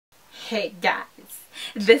Okay, guys,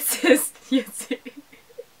 this is Yancy.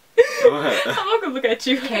 What? I'm not gonna look at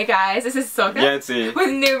you. Hey guys, this is Soka Yancy with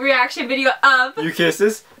a new reaction video of You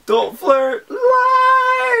Kisses Don't Flirt Live!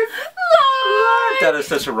 That is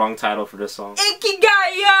such a wrong title for this song.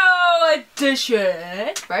 Ikigayo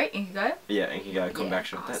edition. Right? Ikigayo? Yeah, Inkigayo Comeback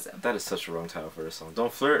Show. Awesome. That is such a wrong title for this song.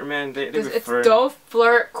 Don't flirt, man. They be It's flirting. Don't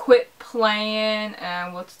Flirt, Quit Playing,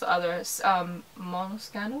 and what's the other? Mono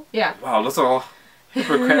Scandal? Yeah. Wow, those are all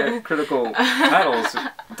hypocritical titles.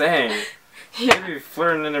 Dang. Yeah. They be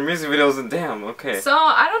flirting in their music videos and damn, okay. So,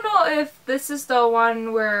 I don't know if this is the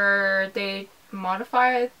one where they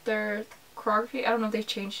modified their choreography. I don't know if they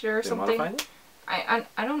changed it or something. Modified it? I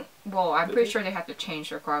don't. Well, I'm pretty sure they had to change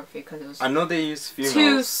their choreography because it was. I know they use females.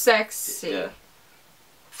 Too sexy. Yeah.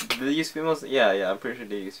 Do they use females? Yeah. I'm pretty sure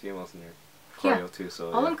they use females in their choreo too.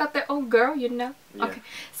 So. All of them got their own girl, you know. Yeah. Okay,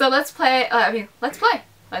 so let's play. Let's play.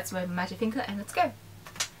 Let's play Magic Finger and let's go.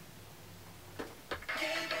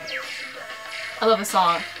 I love the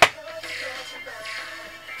song.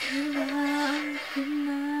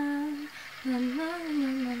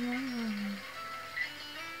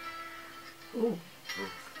 Ooh.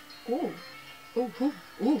 Ooh. Ooh. Ooh.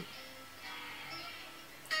 Ooh.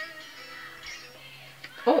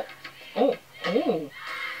 Oh. Oh. Oh.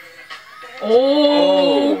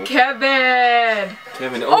 Oh. Kevin.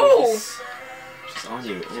 Kevin. Oh. She's on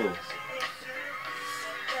you. Oh.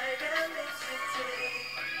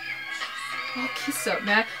 Oh, kiss up,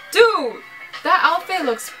 man. Dude, that outfit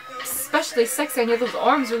looks especially sexy and you have those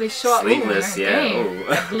arms really short. Sleeveless, ooh, yeah. Ooh.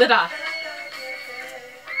 Glitter.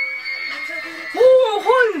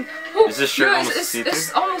 Ooh, Is this shirt almost see-through?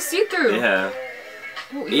 It's almost see-through. Yeah.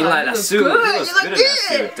 Ooh, Eli, that suit. Good. He looks good in that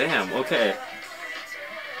suit. Damn, okay.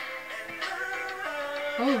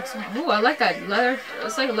 Oh, ooh, I like that leather.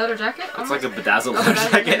 It's like a leather jacket. It's like a bedazzled leather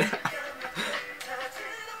jacket.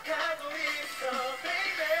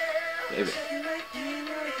 Baby.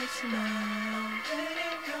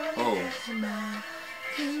 Oh.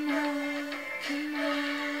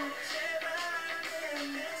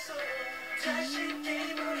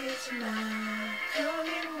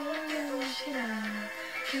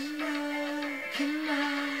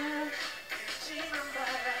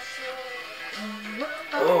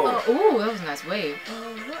 Oh, ooh, that was a nice wave.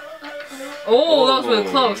 Oh, that was really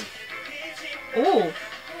close. Oh.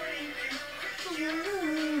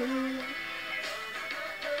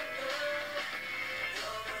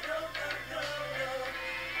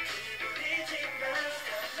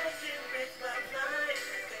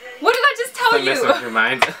 What did I just tell you? Messing with your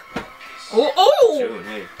mind. Oh, oh! June,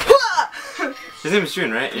 hey. His name is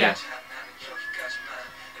June, right? Yeah.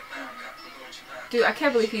 Dude, I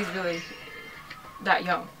can't believe he's really that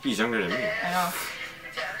young. He's younger than me. I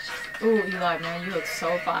know. Ooh, Eli, man, you look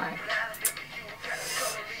so fine.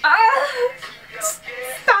 Ah!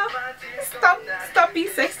 Stop being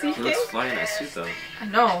sexy. He looks fly in that suit though. I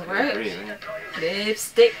know, right? Pretty, man.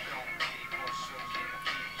 Lipstick.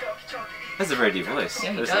 That's a very deep voice.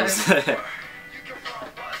 Yeah, he does.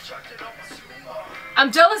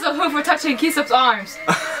 I'm jealous of him for touching Kisup's arms.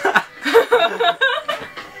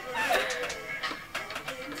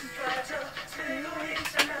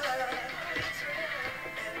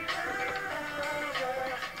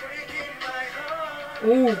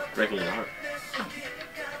 Ooh. Breaking your heart.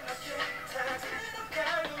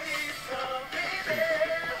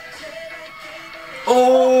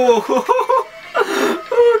 Oh!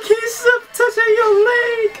 Oh, Kisup touching your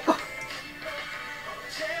leg!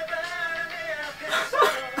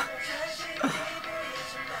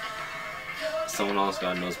 Someone else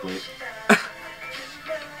got a nosebleed.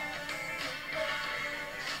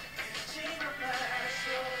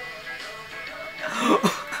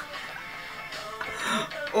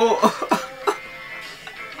 Oh!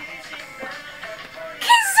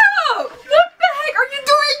 Kisup! What the heck are you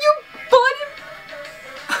doing, you bud?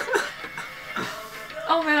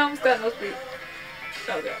 Oh man, I almost got nosebleed.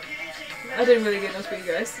 Oh god. I didn't really get nosebleed,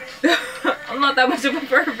 guys. I'm not that much of a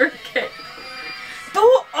pervert, okay?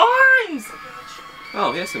 The arms!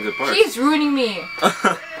 Oh, he has some good parts. He's ruining me. He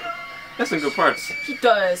has some good parts. He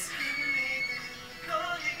does.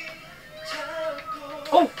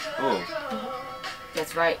 Oh! Oh.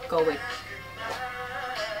 That's right, go away.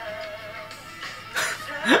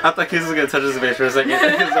 I thought Kiss was gonna touch his face for a second.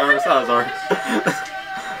 His arm, saw his arm.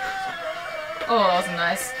 Oh, that was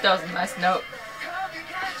nice. That was a nice note.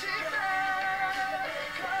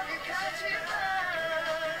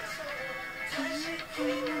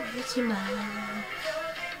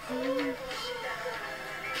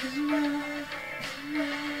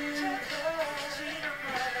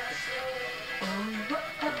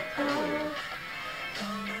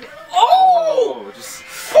 Oh! Oh, just.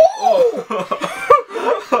 Oh!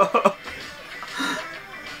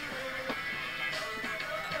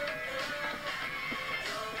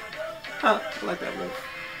 I like that move.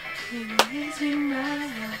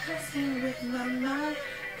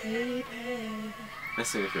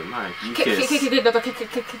 Messing with your mind. You kiss. You kiss.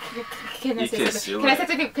 Can I say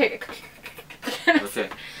something? Okay.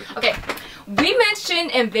 Okay. We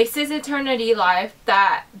mentioned in Vix's Eternity Life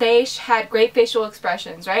that they had great facial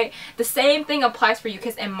expressions, right? The same thing applies for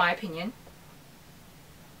Yuki's, in my opinion.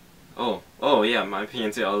 Oh yeah, my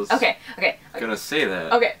opinion too. I was gonna say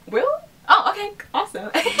that. Okay, will? Oh, okay, awesome.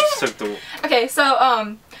 Okay,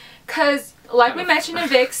 so cause like we mentioned in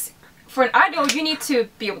Vix, for an idol you need to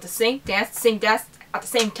be able to sing, dance at the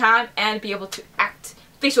same time, and be able to act,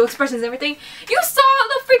 facial expressions and everything. You saw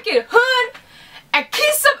the freaking hood and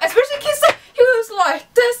Kisum, especially Kisum. He was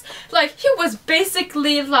like this, like he was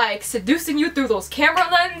basically like seducing you through those camera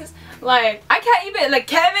lenses. Like I can't even, like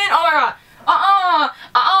Kevin. Oh my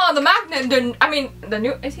god. The magnet. I mean, the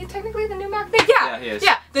new. Is he technically the new magnet? Yeah. Yeah, he is.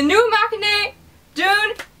 Yeah, the new magnet,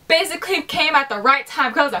 June, basically came at the right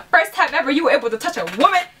time because it was the first time ever you were able to touch a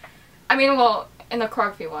woman. I mean, well, in the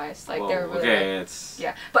choreography wise, like they were really. Okay, like, it's.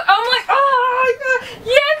 yeah, but I'm like, oh my god,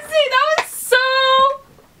 Yancy, that was so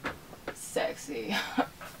sexy.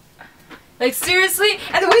 Like seriously,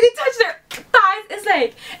 and the way they touch their thighs is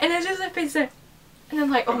like, and it's just like face there, and I'm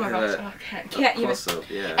like, oh my gosh, I can't even.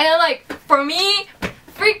 Yeah. And then like for me,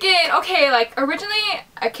 freaking okay, like originally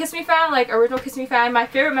a Kiss Me fan, like original Kiss Me fan, my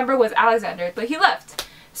favorite member was Alexander, but he left.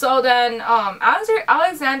 So then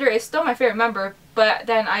Alexander is still my favorite member, but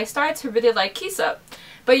then I started to really like Kisa.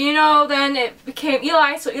 But you know, then it became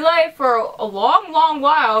Eli, so Eli for a long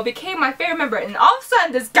while became my favorite member, and all of a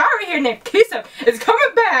sudden this guy right here named Kisa is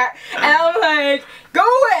coming back, and I'm like, go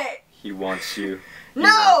away! He wants you.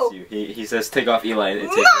 No! Wants you. He says take off Eli and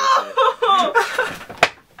take no!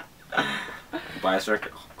 Bioshock.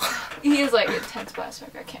 He is like intense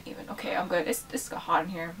Bioshock, I can't even. Okay, I'm good. It's got hot in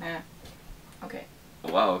here, man. Okay.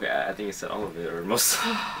 Wow, okay, I think you said all of it, or most.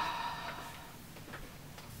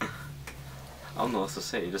 I don't know what to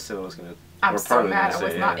say. You just said I was gonna. I'm so mad I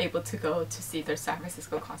was not able to go to see their San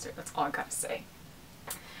Francisco concert. That's all I gotta say.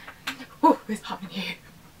 Whew, it's hot in here.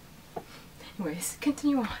 Anyways,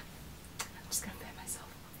 continue on. I'm just gonna fan myself.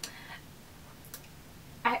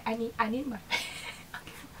 I need my.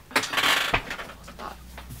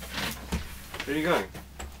 Where are you going?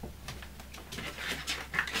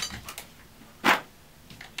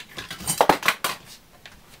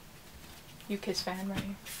 U-Kiss fan right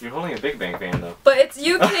here. You're holding a Big Bang fan though. But it's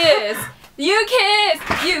U-Kiss! U-Kiss!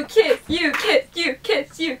 U-Kiss! U-Kiss!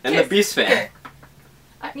 U-Kiss! U-Kiss! And the Beast fan.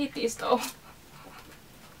 I need these though.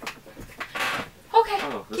 Okay,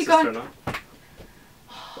 Oh, this keep is going. turn on?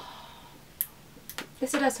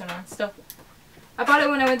 Yes, it does turn on still. I bought it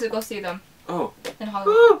when I went to go see them. Oh. In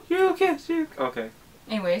Hollywood. Oh, U-Kiss! Okay.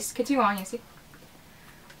 Anyways, continue on, Yancy.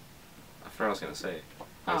 I forgot what I was gonna say.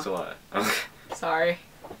 Thanks a lot. Sorry.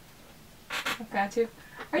 I forgot to.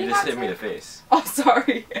 Are you just hit me in the face. Oh,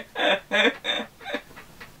 sorry.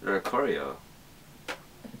 Or a choreo.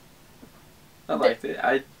 I liked it.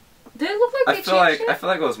 Did it look like I feel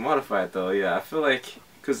like it was modified though. Yeah, I feel like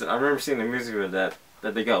because I remember seeing the music video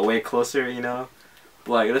that they got way closer. You know,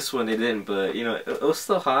 but like this one they didn't. But you know, it was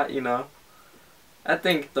still hot. You know, I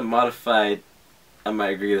think the modified, I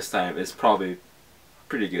might agree this time, is probably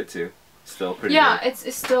pretty good too. Still pretty. Yeah, good.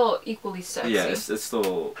 It's still equally sexy. Yeah, it's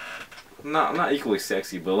still not equally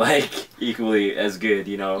sexy, but like equally as good.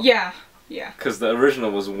 You know. Yeah. Yeah. Because the original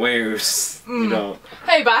was way worse, you know.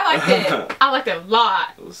 Hey, but I liked it. I liked it a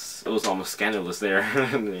lot. It was almost scandalous there.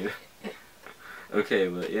 Okay,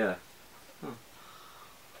 but yeah. Huh.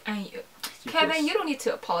 And Kevin, you don't need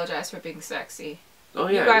to apologize for being sexy. Oh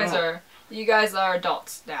yeah. You guys are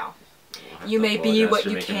adults now. You may be what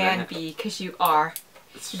you can be, because you are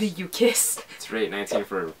the U-Kiss. It's rated 19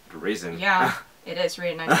 for a reason. Yeah. It is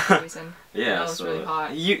rated 19 for a reason. Yeah, that was so really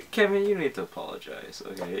hot. Kevin, you need to apologize.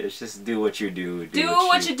 Okay, it's just do what you do. Do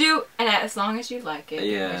what you do, and as long as you like it.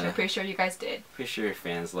 Yeah. Which I'm pretty sure you guys did. Pretty sure your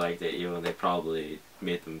fans liked it. You know, they probably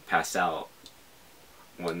made them pass out,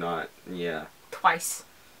 whatnot. Yeah. Twice.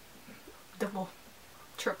 Double.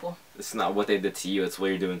 Triple. It's not what they did to you. It's what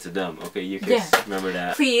you're doing to them. Okay, you can remember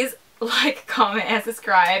that. Please like, comment, and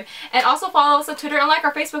subscribe. And also follow us on Twitter and like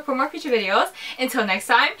our Facebook for more future videos. Until next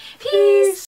time, peace!